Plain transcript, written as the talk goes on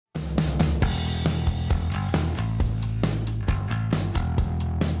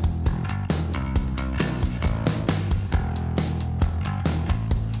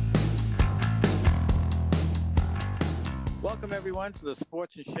everyone, to the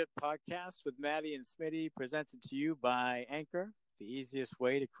Sports and Shit podcast with Maddie and Smitty, presented to you by Anchor. The easiest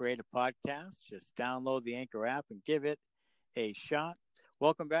way to create a podcast, just download the Anchor app and give it a shot.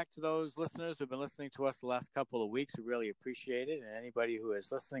 Welcome back to those listeners who've been listening to us the last couple of weeks. We really appreciate it. And anybody who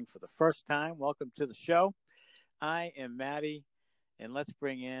is listening for the first time, welcome to the show. I am Maddie, and let's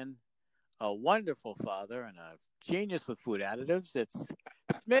bring in a wonderful father and a genius with food additives. It's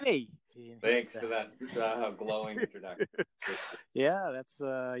Smitty. Thanks for that glowing introduction. Yeah, that's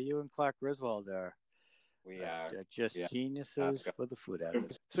you and Clark Griswold are. We are just geniuses with the food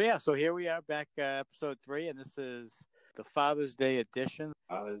additives. So here we are back, episode 3, and this is the Father's Day edition.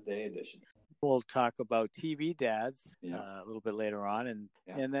 We'll talk about TV dads a little bit later on,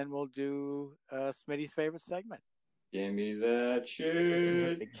 and then we'll do Smitty's favorite segment. Give me that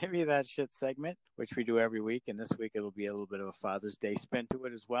shit. Give me that shit segment, which we do every week, and this week it'll be a little bit of a Father's Day spin to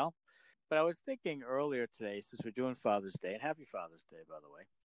it as well. But I was thinking earlier today, since we're doing Father's Day, and Happy Father's Day, by the way.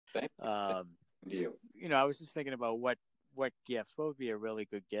 Thank you. I was just thinking about what gifts, what would be a really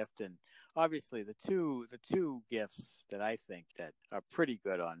good gift, and obviously the two gifts that I think that are pretty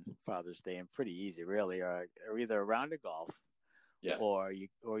good on Father's Day and pretty easy, really, are either a round of golf, or you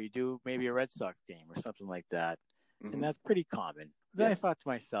do maybe a Red Sox game or something like that. Mm-hmm. And that's pretty common. Then I thought to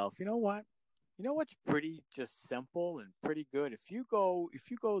myself, you know what? You know what's pretty just simple and pretty good? If you go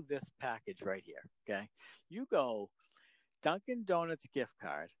this package right here, okay? You go Dunkin' Donuts gift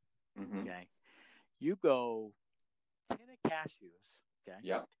card, okay? You go tin of cashews, okay?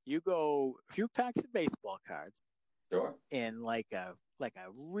 Yeah. You go a few packs of baseball cards. Sure. And like a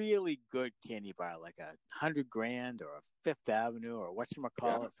really good candy bar, like a $100,000 or a Fifth Avenue or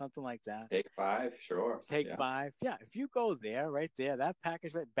whatchamacallit, something like that. Take 5, sure. Take 5. Yeah. If you go there, right there, that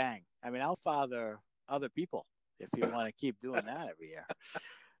package, right, bang. I mean, I'll father other people if you want to keep doing that every year.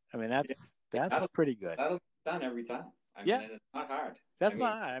 I mean, that's pretty good. That'll be done every time. I mean, it's not hard. That's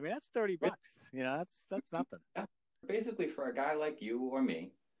not hard. I mean, that's $30. That's nothing. Yeah. Basically, for a guy like you or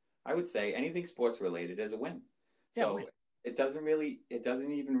me, I would say anything sports related is a win. So it doesn't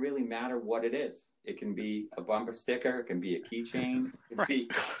even really matter what it is. It can be a bumper sticker, it can be a keychain, it can be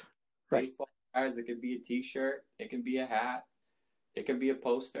baseball cards, it could be a T-shirt, it can be a hat, it can be a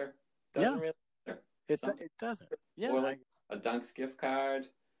poster. Doesn't really matter. It doesn't. Yeah. Or like a Dunks gift card,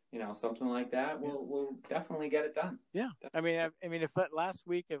 something like that. We'll definitely get it done. Yeah. I mean, if last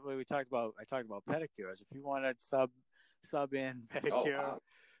week I talked about pedicures. If you wanted sub in pedicure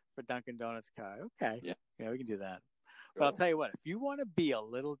for Dunkin' Donuts card, okay, we can do that. But I'll tell you what, if you want to be a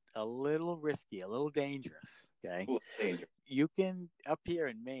little risky, a little dangerous, okay, you can, up here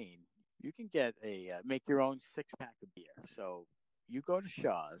in Maine, you can get make your own 6-pack of beer. So you go to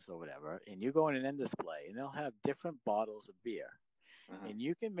Shaw's or whatever, and you go in an end display, and they'll have different bottles of beer. And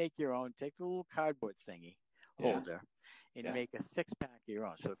you can make your own, take the little cardboard thingy holder, and make a 6-pack of your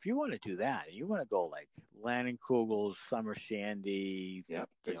own. So if you want to do that, and you want to go like Lannenkugel's Summer Shandy,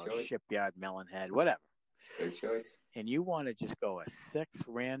 Shipyard Melonhead, whatever. Good choice. And you want to just go a 6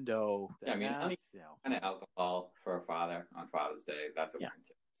 rando. Any kind of alcohol for a father on Father's Day, that's a win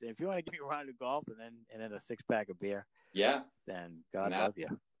too. So if you want to give me a round of golf and then a 6-pack of beer, then God love you.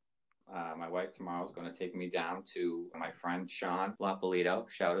 My wife tomorrow is going to take me down to my friend Sean Lapolito.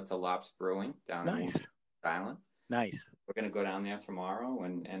 Shout out to Lops Brewing down in Rhode Island. Nice. We're going to go down there tomorrow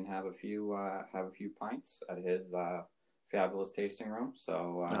and have a few pints at his fabulous tasting room.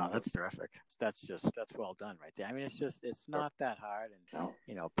 So that's terrific. That's well done right there. I mean, it's not that hard.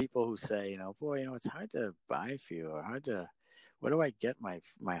 And people who say, boy, it's hard to buy for you, or hard to, what do I get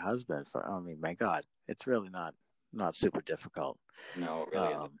my husband for? I mean, my God, it's really not super difficult. No, it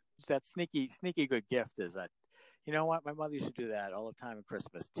really isn't. That sneaky good gift is that, you know what? My mother used to do that all the time at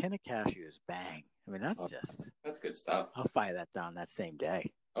Christmas. Tin of cashews, bang. I mean, that's good stuff. I'll fire that down that same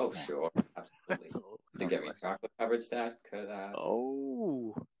day. Oh, sure. Absolutely. To get me chocolate covered stack.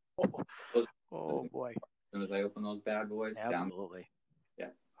 Oh, boy. As soon as I open those bad boys. Absolutely. Yeah.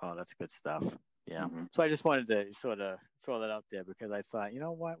 Oh, that's good stuff. Yeah. Mm-hmm. So I just wanted to sort of throw that out there because I thought, you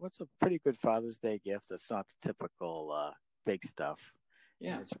know what? What's a pretty good Father's Day gift that's not the typical big stuff?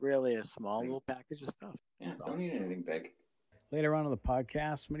 Yeah. And it's really a small little package of stuff. Yeah, don't need anything big. Later on in the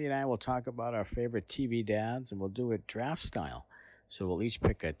podcast, Smitty and I will talk about our favorite TV dads, and we'll do it draft style. So we'll each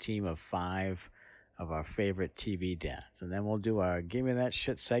pick a team of 5 of our favorite TV dads. And then we'll do our Give Me That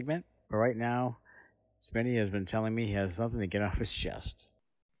Shit segment. But right now, Smitty has been telling me he has something to get off his chest.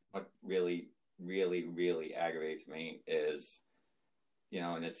 What really, really, really aggravates me is,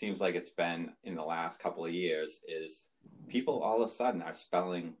 and it seems like it's been in the last couple of years, is people all of a sudden are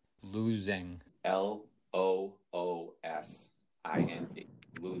spelling losing. Loosing.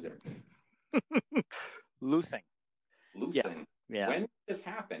 Loser. Losing. Loosing. Yeah. When did this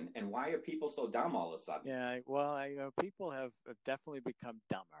happen, and why are people so dumb all of a sudden? Yeah, well, people have definitely become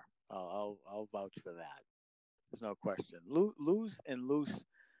dumber. I'll vouch for that. There's no question. Lose and loose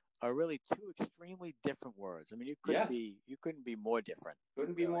are really two extremely different words. I mean, you couldn't be more different.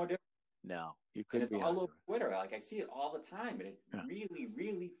 Couldn't be more different. No, you couldn't. And it's all over Twitter. Like I see it all the time, and it really,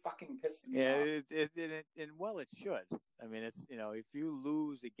 really fucking pisses me off. It should. I mean, it's if you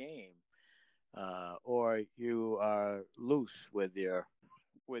lose a game, or you are loose with your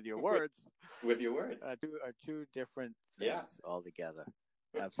words. With your words, are two different things altogether.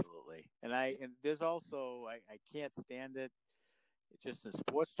 Absolutely. And there's also I can't stand it. It's just in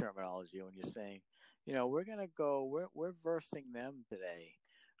sports terminology when you're saying, we're versing them today.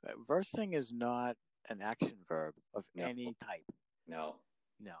 Versing is not an action verb of any type. No,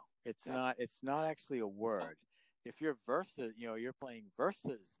 it's not. It's not actually a word. If you're versus, you're playing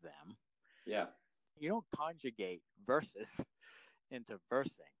versus them. Yeah. You don't conjugate versus into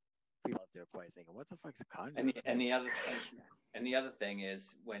versing. People out there probably thinking, "What the fuck's conjugate?" And the other thing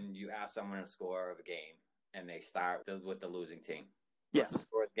is when you ask someone a score of a game and they start with the losing team. Yes.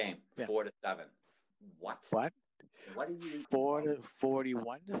 Score of the game 4-7. What? What? What do you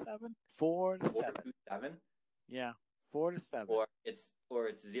 41 to 7? 4 to 7. 7? Yeah, 4 to 7. Or it's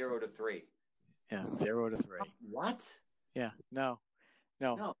 0 to 3. Yeah, 0 to 3. What? Yeah, no.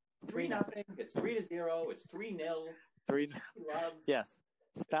 3-0. It's 3-0. It's 3-0. 3. Yes.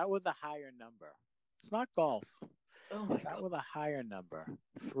 Start with a higher number. It's not golf. Oh my Start God. with a higher number.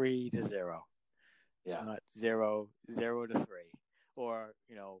 3-0. Yeah. Not 0 to 3. Or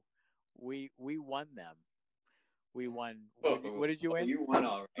we won them. We won. What did you win? You won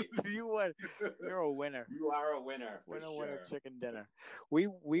all right. You won. You're a winner. You are a winner. Winner chicken dinner. We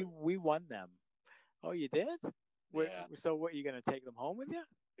won them. Oh, you did? Yeah. So what? You gonna take them home with you?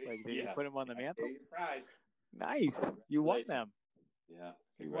 Like did you put them on the mantle? Prize. Nice. You won them. Yeah.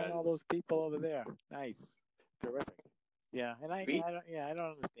 You won all those people over there. Nice. Terrific. Yeah, and I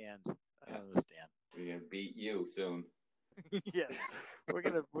don't understand. I don't understand. We're gonna beat you soon. Yes, we're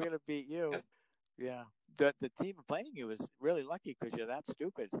gonna beat you. Yeah, the team playing you is really lucky because you're that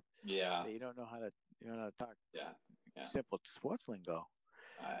stupid. Yeah, you don't know how to talk. Yeah. Simple sports lingo.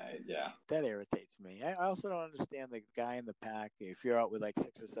 Yeah, that irritates me. I also don't understand the guy in the pack. If you're out with like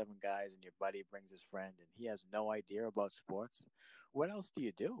 6 or 7 guys and your buddy brings his friend and he has no idea about sports, what else do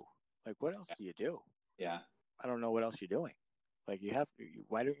you do? Like, what else do you do? Yeah, I don't know what else you're doing. Like,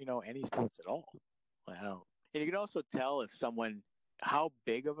 why don't you know any sports at all? Like, I don't. And you can also tell if someone, how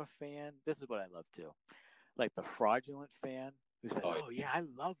big of a fan, this is what I love too. Like the fraudulent fan who said, oh yeah, I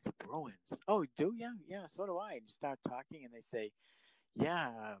love the Bruins. Oh, do you? Yeah, so do I. And you start talking and they say,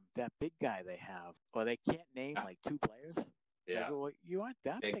 yeah, that big guy they have. Or they can't name like 2 players. Yeah. Like, well, you aren't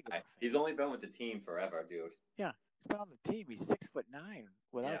that big of a fan. He's only been with the team forever, dude. Yeah. He's been on the team. He's 6'9"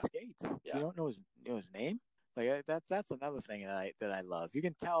 without skates. Yeah. You don't know his name? Like that's another thing that I love. You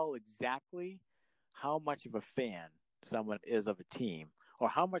can tell exactly how much of a fan someone is of a team or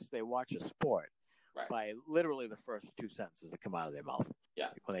how much they watch a sport by literally the first 2 sentences that come out of their mouth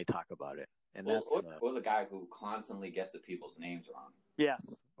when they talk about it. And or the guy who constantly gets the people's names wrong. Yes.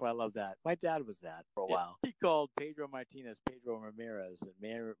 Well, I love that. My dad was that for a while. He called Pedro Martinez Pedro Ramirez and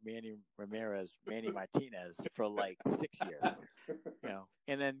Manny Ramirez Manny Martinez for like 6 years.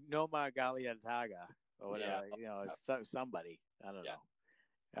 And then Nomar Galiataga or whatever, somebody. I don't know.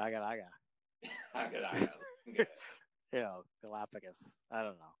 Aga. Galapagos. I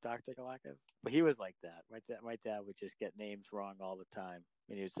don't know. Dr. Galapagos. But he was like that. My dad would just get names wrong all the time.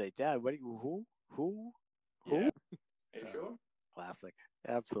 And he would say, Dad, who? Yeah. Are you sure? Classic.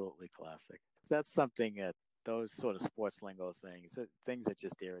 Absolutely classic. That's something that those sort of sports lingo things that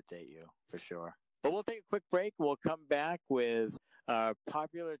just irritate you for sure. But we'll take a quick break. We'll come back with our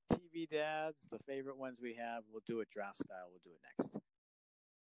popular TV dads, the favorite ones we have. We'll do it draft style. We'll do it next.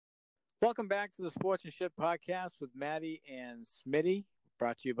 Welcome back to the Sports and Shit podcast with Maddie and Smitty,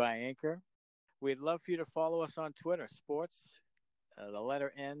 brought to you by Anchor. We'd love for you to follow us on Twitter, sports, the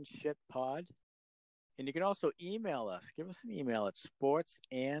letter N, shit pod. And you can also email us. Give us an email at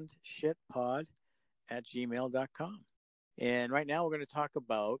sportsandshitpod@gmail.com. And right now we're going to talk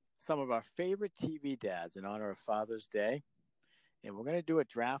about some of our favorite TV dads in honor of Father's Day. And we're going to do it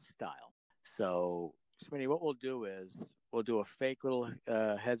draft style. So, Smitty, what we'll do is we'll do a fake little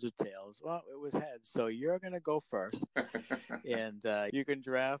heads or tails. Well, it was heads. So you're going to go first. And you can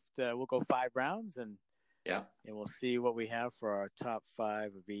draft. We'll go 5 rounds. And we'll see what we have for our top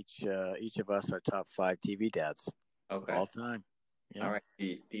 5 of each of us, our top 5 TV dads of all time. Yeah. All right.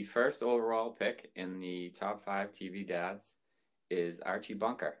 The first overall pick in the top 5 TV dads is Archie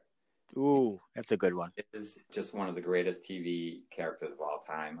Bunker. Ooh, that's a good one. It is just one of the greatest TV characters of all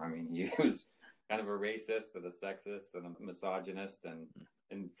time. I mean, he was kind of a racist and a sexist and a misogynist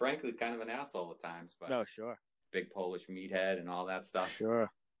and frankly, kind of an asshole at times. But no, sure. Big Polish meathead and all that stuff. Sure.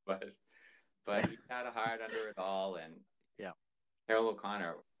 But he had a heart under it all, and yeah, Harold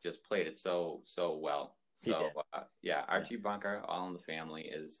O'Connor just played it so well. So Archie Bunker, All in the Family,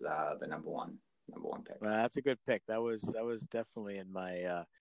 is the number one pick. Well, that's a good pick. That was definitely in my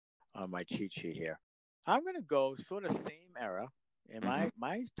on my cheat sheet here. I'm going to go sort of same era, and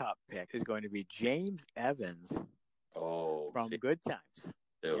my top pick is going to be James Evans. From Good Times.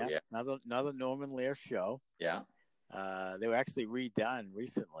 Yeah. Another Norman Lear show. Yeah. They were actually redone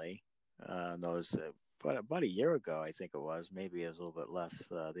recently. Those about a year ago, I think it was. Maybe it was a little bit less.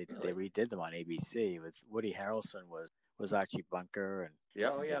 They redid them on ABC with Woody Harrelson was Archie Bunker, and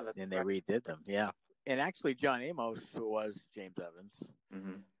and they redid them. Yeah. And actually, John Amos, who was James Evans,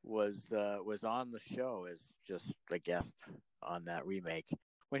 was on the show as just a guest on that remake.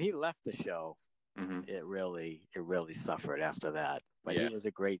 When he left the show, it really suffered after that. But he was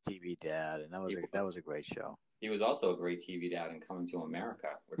a great TV dad, and that was a great show. He was also a great TV dad in Coming to America.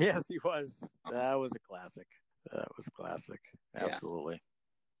 Yes, he was. That was a classic. Absolutely.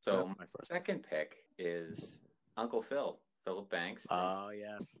 So that's my second pick is Uncle Phil, Philip Banks. Oh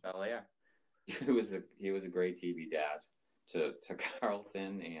yes. Bel Air. He was a great TV dad to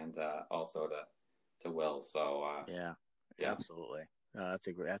Carlton and also to Will. So yeah, absolutely. That's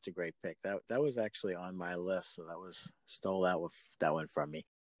a great pick. That was actually on my list, so stole that one from me.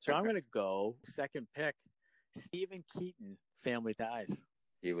 So I'm gonna go second pick, Stephen Keaton, Family Ties.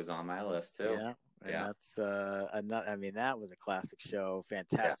 He was on my list too. Yeah, and that's another. I mean, that was a classic show,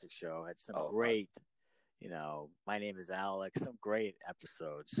 fantastic show. Had some great, My Name is Alex, some great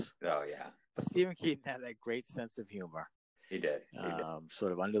episodes. Oh yeah. But Stephen Keaton had that great sense of humor. He did.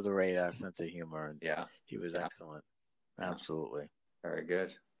 Sort of under the radar sense of humor, and he was excellent. Absolutely. Very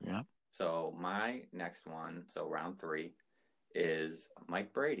good. Yeah. So my next one, round 3, is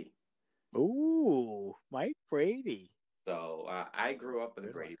Mike Brady. Ooh, Mike Brady. So I grew up with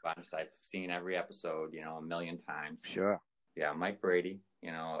the Brady Bunch. I've seen every episode, a million times. Sure. Yeah, Mike Brady.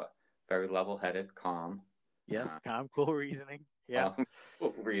 Very level-headed, calm. Yes, calm, cool reasoning. Yeah.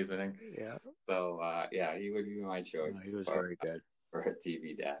 Cool reasoning. Yeah. So he would be my choice. He was very good for a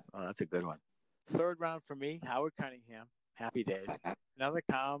TV dad. Oh, that's a good one. Third round for me, Howard Cunningham. Happy Days. Another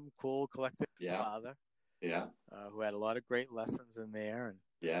calm, cool, collected father. Yeah. Who had a lot of great lessons in there, and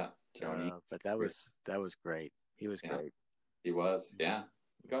Joni. But that was great. He was great. He was. Yeah.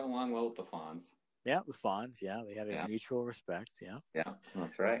 Got along well with the Fonz. Yeah, the Fonz. Yeah, they had a mutual respect. Yeah. Yeah,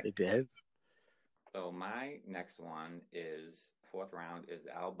 that's right. They did. So my next one is fourth round is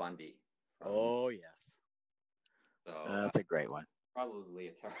Al Bundy. Oh yes. So that's a great one. Probably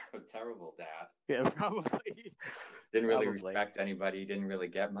a terrible dad. Yeah, probably. Didn't really respect anybody. Didn't really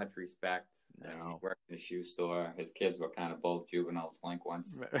get much respect. No. He worked in a shoe store. His kids were kind of both juvenile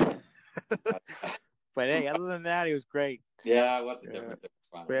delinquents. But hey, other than that, he was great. Yeah, what's the difference? It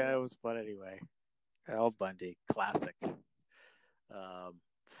was fun. Yeah, it was fun anyway. Al Bundy, classic.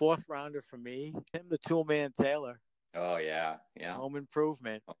 Fourth rounder for me, Tim the Toolman Taylor. Oh yeah. Home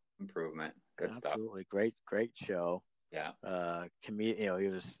Improvement. Good stuff. Absolutely, great show. Yeah.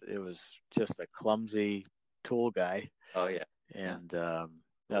 It was just a clumsy tool guy. Oh yeah. And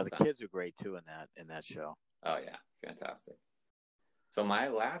the kids are great too in that show. Oh yeah, fantastic. So my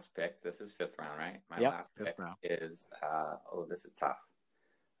last pick, this is fifth round, right? My last pick is this is tough.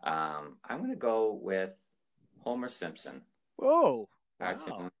 I'm gonna go with Homer Simpson. Whoa.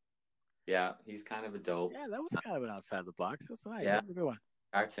 Cartoon. Wow. Yeah, he's kind of a dope. Yeah, that was kind of an outside the box. That's nice. Yeah. That's a good one.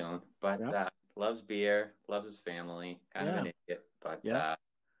 Cartoon, but loves beer, loves his family, kind of an idiot, but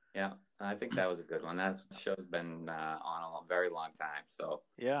I think that was a good one. That show's been on a very long time, so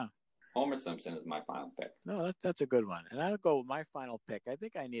Homer Simpson is my final pick. No, that's a good one, and I'll go with my final pick. I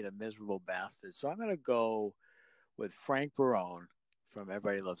think I need a miserable bastard, so I'm going to go with Frank Barone from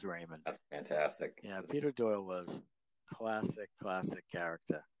Everybody Loves Raymond. That's fantastic. Yeah, Peter Doyle was classic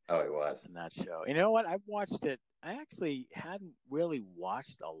character. Oh, he was in that show. You know what? I've watched it. I actually hadn't really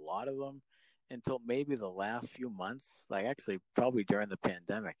watched a lot of them until maybe the last few months, like actually probably during the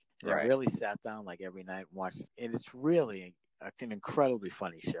pandemic. And I really sat down like every night and watched, and it's really an incredibly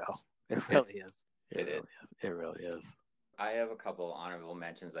funny show. It really is. It really is. I have a couple honorable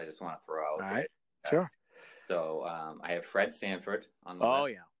mentions I just want to throw out. All right. Sure. So I have Fred Sanford on the list. Oh,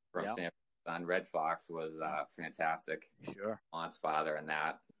 yeah. From Sanford. On Red Fox was fantastic. Sure. Aunt's father and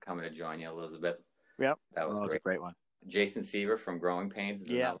that. Coming to Join You, Elizabeth. Yep. That was a great one. Jason Seaver from Growing Pains.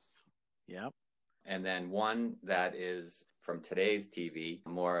 Yes. Yep. And then one that is from today's TV,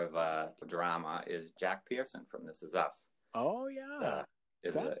 more of a drama, is Jack Pearson from This Is Us. Oh, yeah.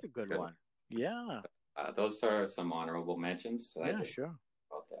 That's a good one. Yeah. Those are some honorable mentions. Yeah, sure.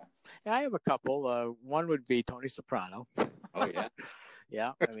 Out there. Yeah, I have a couple. One would be Tony Soprano. Oh, yeah.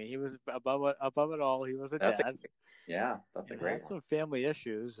 Yeah, I mean, he was above it all. He was a dad. That's a great had some family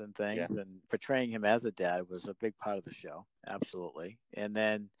issues and things, and portraying him as a dad was a big part of the show. Absolutely. And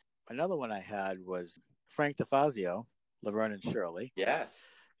then another one I had was Frank DeFazio, Laverne and Shirley.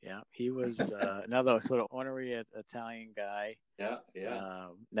 Yes. Yeah, he was another sort of ornery Italian guy. Yeah.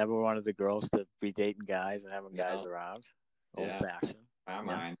 Never wanted the girls to be dating guys and having guys around. Old fashioned.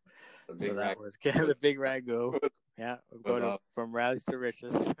 Mine. So that was the big ragu. Yeah, we'll go from rags to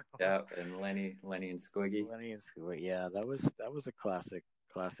riches. Yeah, and Lenny and Squiggy. Yeah, that was a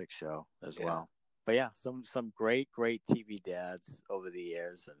classic show as well. But yeah, some great TV dads over the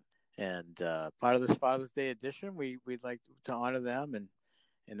years, and part of this Father's Day edition, we'd like to honor them,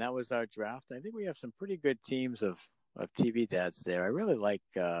 and that was our draft. I think we have some pretty good teams of TV dads there. I really like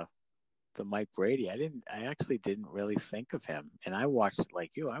the Mike Brady. I actually didn't really think of him, and I watched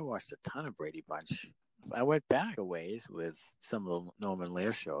a ton of Brady Bunch. I went back a ways with some of the Norman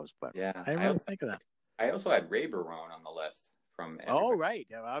Lear shows, but I didn't really think of that. I also had Ray Barone on the list from. Oh, right.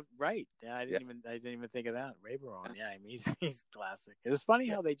 Right. Yeah, I didn't even think of that. Ray Barone. Yeah, I mean, he's classic. It was funny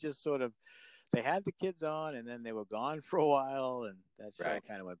how they just sort of, they had the kids on and then they were gone for a while, and that show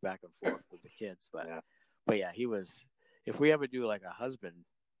kind of went back and forth with the kids. But yeah, he was, if we ever do like a husband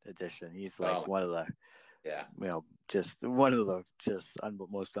edition, he's like one of the, just one of the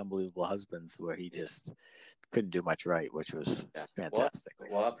most unbelievable husbands, where he just couldn't do much right, which was fantastic.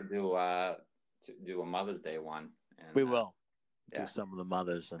 We'll have to do a Mother's Day one. And, we will do some of the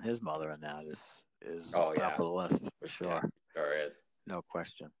mothers, and his mother, and that is top of the list for sure. Yeah, sure is. No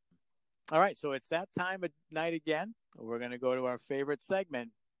question. All right, so it's that time of night again. We're going to go to our favorite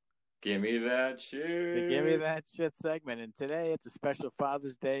segment. Give me that shit. The Give Me That Shit segment. And today it's a special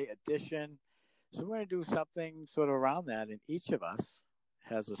Father's Day edition. So we're going to do something sort of around that. And each of us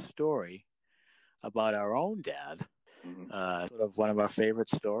has a story about our own dad, sort of one of our favorite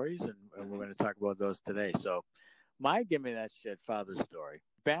stories. And we're going to talk about those today. So my Give Me That Shit father story.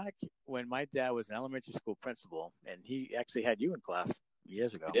 Back when my dad was an elementary school principal, and he actually had you in class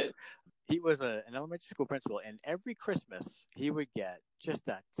years ago. He did. He was an elementary school principal, and every Christmas he would get just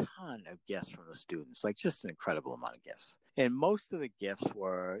a ton of gifts from the students, like just an incredible amount of gifts. And most of the gifts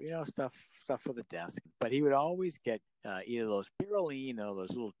were, stuff for the desk. But he would always get either those Purolene or those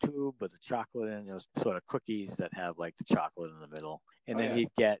little tube with the chocolate in, those sort of cookies that have like the chocolate in the middle. And then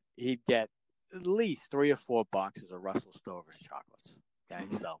he'd get at least 3 or 4 boxes of Russell Stover's chocolates. Okay,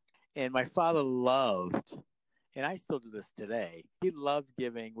 and my father loved, and I still do this today, he loved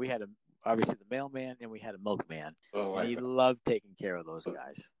giving. We had obviously the mailman, and we had a milkman. And he loved taking care of those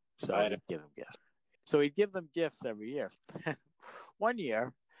guys. So I'd give him gifts. So he'd give them gifts every year. One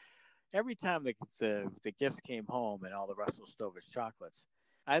year, every time the gifts came home and all the Russell Stover's chocolates,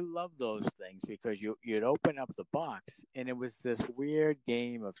 I love those things because you'd open up the box, and it was this weird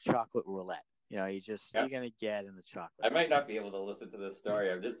game of chocolate roulette. You're going to get in the chocolate. I might not be able to listen to this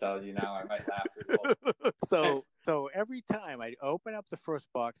story. I'm just telling you now, I might laugh. So every time I'd open up the first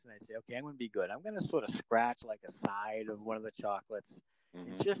box and I'd say, okay, I'm going to be good. I'm going to sort of scratch like a side of one of the chocolates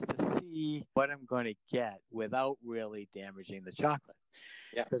just to see what I'm going to get without really damaging the chocolate.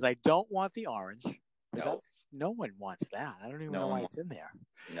 Yeah. Because I don't want the orange. No one wants that. I don't even know why it's in there.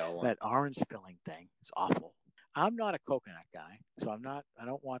 No one. That orange filling thing is awful. I'm not a coconut guy, so I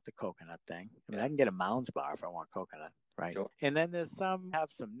don't want the coconut thing. I mean, I can get a Mounds bar if I want coconut, right? Sure. And then there's have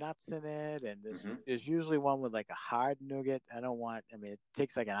some nuts in it, and there's usually one with like a hard nougat. It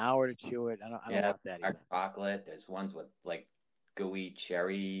takes like an hour to chew it. I don't want that either. Chocolate. There's ones with like gooey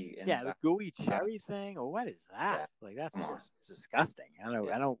cherry inside. Yeah, the gooey cherry thing, or what is that? Yeah. Like, that's just disgusting.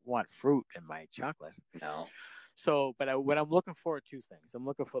 I don't want fruit in my chocolate. No. So, but when I'm looking for 2 things. I'm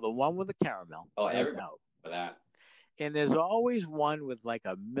looking for the one with the caramel. Oh, everybody for that. And there's always one with like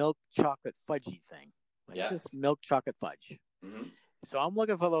a milk chocolate fudgy thing. Just milk chocolate fudge. Mm-hmm. So I'm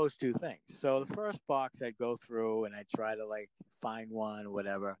looking for those 2 things. So the first box I'd go through and I'd try to like find one or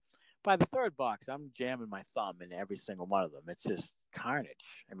whatever. By the third box, I'm jamming my thumb in every single one of them. It's just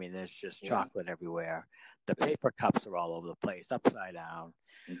carnage. I mean, there's just chocolate everywhere. The paper cups are all over the place, upside down.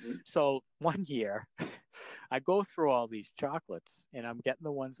 Mm-hmm. So one year, I go through all these chocolates, and I'm getting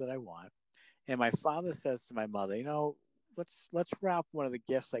the ones that I want. And my father says to my mother, let's wrap one of the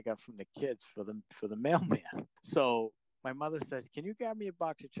gifts I got from the kids for the mailman. So my mother says, "Can you grab me a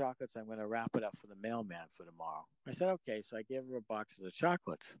box of chocolates? I'm going to wrap it up for the mailman for tomorrow." I said, "Okay." So I gave her a box of the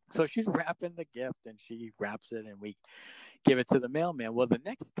chocolates. So she's wrapping the gift, and she wraps it, and we give it to the mailman. Well, the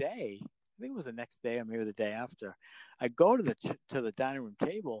next day, I think it was the next day, or maybe the day after, I go to the dining room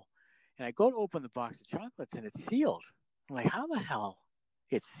table, and I go to open the box of chocolates, and it's sealed. I'm like, "How the hell?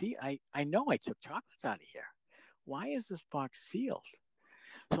 It's sealed. I know I took chocolates out of here. Why is this box sealed?"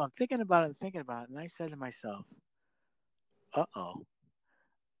 So I'm thinking about it, and I said to myself, "Uh-oh.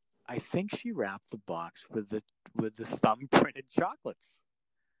 I think she wrapped the box with the thumb printed chocolates."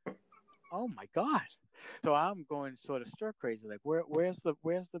 Oh my god! So I'm going sort of stir crazy, like where's the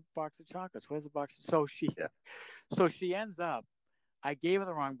box of chocolates? Where's the box? So she ends up. I gave her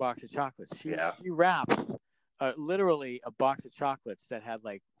the wrong box of chocolates. She wraps literally a box of chocolates that had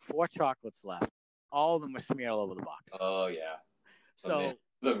like 4 chocolates left. All of them were smeared all over the box. Oh yeah. So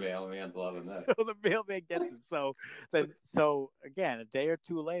the mailman's loving that. So the mailman gets it. So again, a day or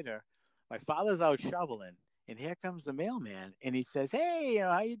two later, my father's out shoveling, and here comes the mailman, and he says, "Hey,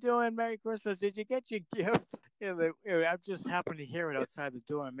 how you doing? Merry Christmas. Did you get your gift?" I just happened to hear it outside the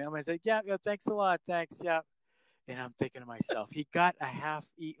door. And the mailman said, "Yeah, thanks a lot. Thanks, yeah." And I'm thinking to myself, he got a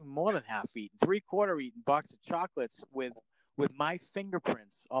half-eaten, more than half-eaten, 3/4-eaten box of chocolates with my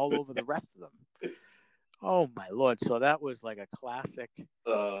fingerprints all over the rest of them. Oh my Lord! So that was like a classic.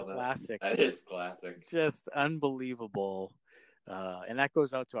 Classic. That is classic. Just unbelievable. And that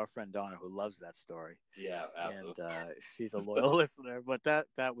goes out to our friend Donna, who loves that story. Yeah, absolutely. And she's a loyal listener. But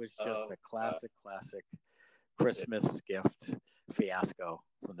that was just a classic Christmas gift fiasco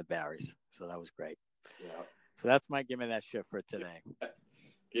from the Barrys. So that was great. Yeah. So that's my give me that shit for today.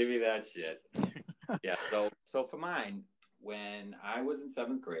 Give me that shit. Yeah. So for mine, when I was in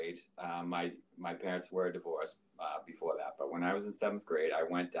 7th grade, my parents were divorced before that. But when I was in 7th grade, I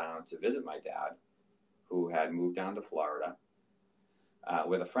went down to visit my dad, who had moved down to Florida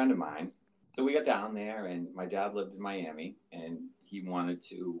with a friend of mine. So we got down there, and my dad lived in Miami, and he wanted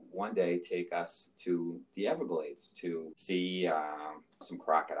to one day take us to the Everglades to see some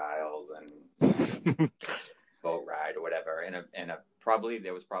crocodiles and boat ride or whatever. And probably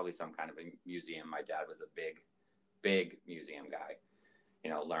there was some kind of a museum. My dad was a big museum guy.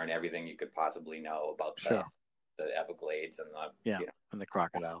 Learn everything you could possibly know about the Everglades and the and the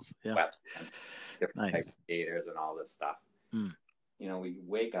crocodiles, wetlands, different types of gators and all this stuff. We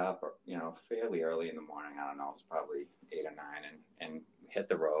wake up, fairly early in the morning. I don't know, it's probably 8 or 9, and hit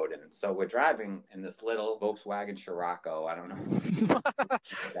the road. And so we're driving in this little Volkswagen Scirocco. I don't know what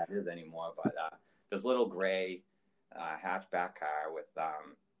that is anymore, but this little gray hatchback car with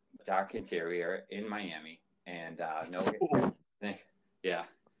dark interior in Miami, and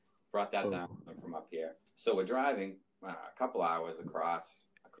brought that down from up here. So we're driving a couple hours across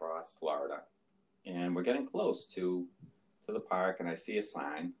Florida, and we're getting close to the park, and I see a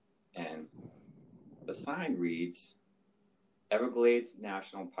sign, and the sign reads, "Everglades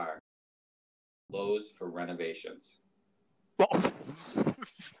National Park closed for renovations."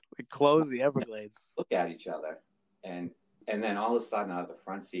 We close the Everglades. Look at each other, and then all of a sudden, out of the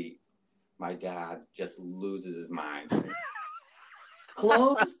front seat, my dad just loses his mind.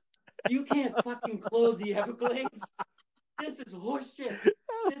 Closed? You can't fucking close the Everglades. This is horseshit.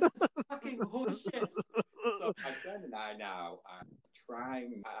 This is fucking horseshit. So my friend and I now are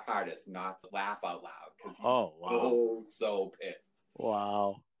trying our hardest not to laugh out loud because he's so pissed.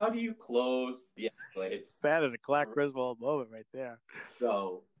 Wow. How do you close the Everglades? That is a Clark Griswold moment right there.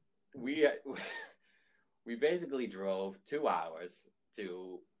 So we basically drove 2 hours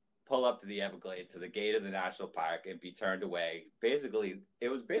to pull up to the Everglades, to the gate of the national park, and be turned away.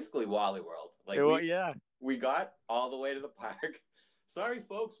 It was basically Wally World. We got all the way to the park. Sorry,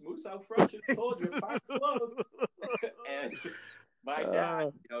 folks, moose out front. Just told you, park closed. And my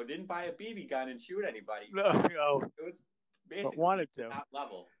dad, didn't buy a BB gun and shoot anybody. No. It was basically wanted to that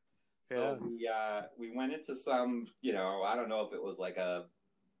level. So we went into some, I don't know if it was like a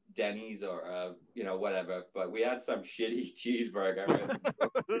Denny's or whatever, but we had some shitty cheeseburger.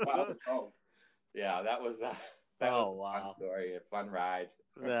 Yeah, that was a fun story, a fun ride.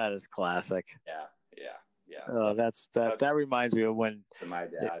 That is classic. Yeah. Oh, that reminds me of when my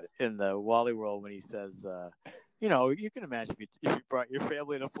dad in the Wally World when he says, you can imagine if you brought your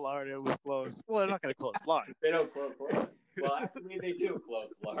family to Florida, it was closed. Well, they're not going to close Florida. They don't close Florida. Well, actually, they do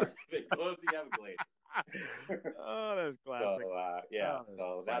close Florida. They close the Everglades. Oh, that's classic.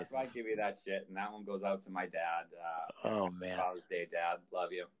 So that's why I give you that shit, and that one goes out to my dad. Man, Father's Day, Dad,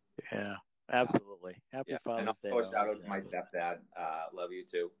 love you. Yeah, absolutely. Happy Father's Day. And shout out to my stepdad. Love you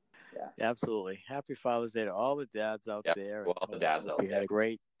too. Yeah, absolutely. Happy Father's Day to all the dads out there. All the dads out there. We had a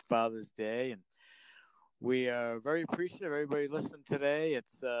great Father's Day, and We are very appreciative of everybody listening today.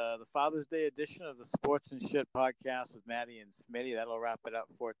 It's the Father's Day edition of the Sports and Shit podcast with Maddie and Smitty. That'll wrap it up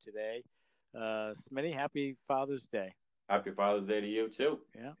for today. Smitty, happy Father's Day. Happy Father's Day to you, too.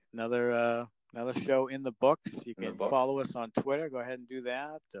 Yeah, another show in the books. You can follow us on Twitter. Go ahead and do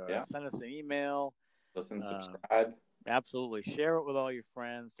that. Or send us an email. Listen, subscribe. Absolutely. Share it with all your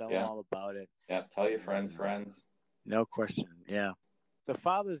friends. Tell them all about it. Yeah, tell your friends. No question. Yeah. The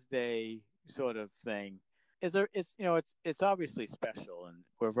Father's Day sort of thing it's obviously special, and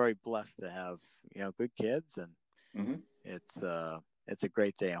we're very blessed to have, good kids, and it's a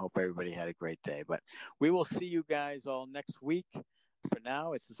great day. I hope everybody had a great day. But we will see you guys all next week. For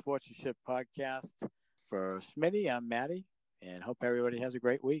now, it's the Sportsmanship Podcast. For Smitty, I'm Maddie, and hope everybody has a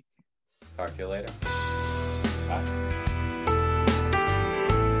great week. Talk to you later. Bye.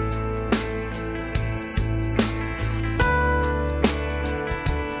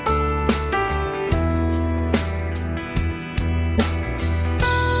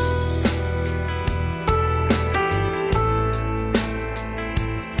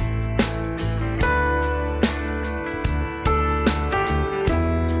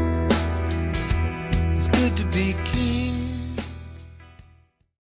 To be king.